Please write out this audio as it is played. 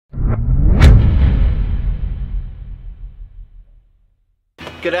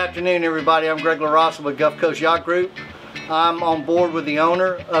Good afternoon, everybody. I'm Greg LaRossa with Gulf Coast Yacht Group. I'm on board with the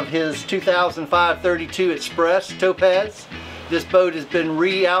owner of his 2005 32 Express Topaz. This boat has been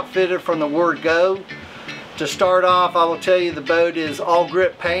re-outfitted from the word go. To start off, I will tell you the boat is all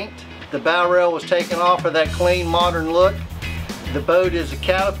grip paint. The bow rail was taken off for that clean, modern look. The boat is a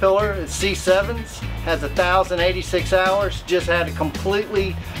Caterpillar. It's C7s, has 1,086 hours. Just had a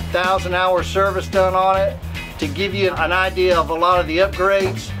completely 1,000-hour service done on it. To give you an idea of a lot of the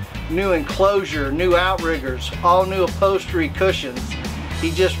upgrades, new enclosure, new outriggers, all new upholstery cushions. He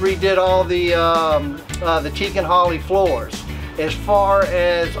just redid all the teak and holly floors. As far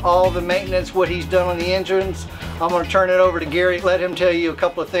as all the maintenance, what he's done on the engines, I'm going to turn it over to Gary. Let him tell you a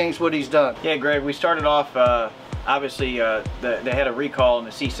couple of things what he's done. Yeah, Greg, we started off, obviously they had a recall in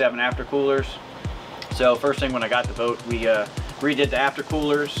the C7 aftercoolers. So first thing when I got the boat, we redid the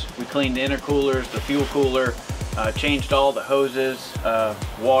aftercoolers, we cleaned the intercoolers, the fuel cooler, changed all the hoses,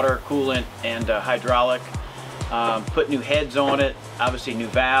 water, coolant, and hydraulic. Put new heads on it, obviously new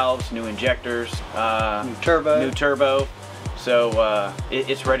valves, new injectors, New turbo. So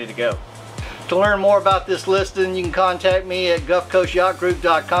it's ready to go. To learn more about this listing, you can contact me at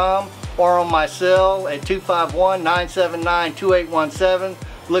gulfcoastyachtgroup.com or on my cell at 251-979-2817.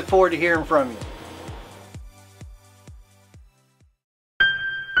 Look forward to hearing from you.